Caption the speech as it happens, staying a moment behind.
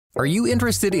Are you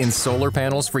interested in solar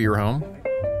panels for your home?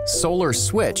 Solar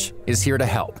Switch is here to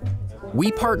help.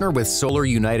 We partner with Solar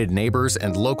United Neighbors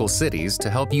and local cities to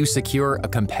help you secure a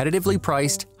competitively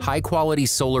priced, high-quality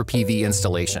solar PV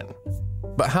installation.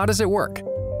 But how does it work?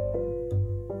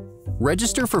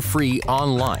 Register for free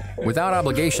online without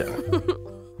obligation.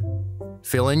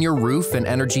 Fill in your roof and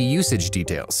energy usage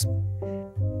details.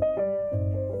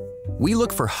 We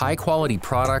look for high-quality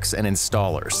products and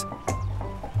installers.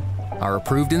 Our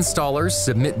approved installers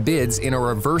submit bids in a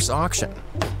reverse auction.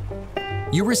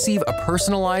 You receive a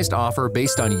personalized offer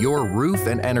based on your roof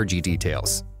and energy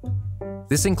details.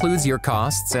 This includes your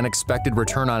costs and expected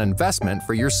return on investment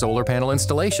for your solar panel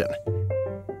installation.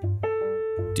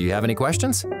 Do you have any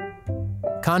questions?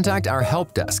 Contact our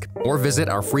help desk or visit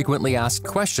our frequently asked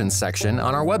questions section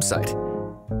on our website.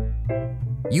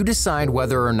 You decide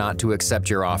whether or not to accept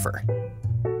your offer.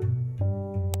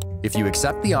 If you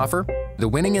accept the offer, the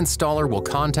winning installer will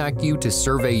contact you to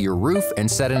survey your roof and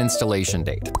set an installation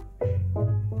date.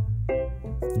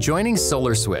 Joining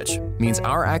Solar Switch means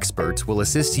our experts will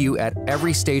assist you at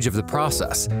every stage of the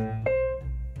process.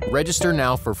 Register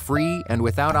now for free and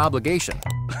without obligation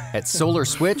at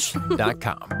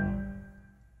solarswitch.com.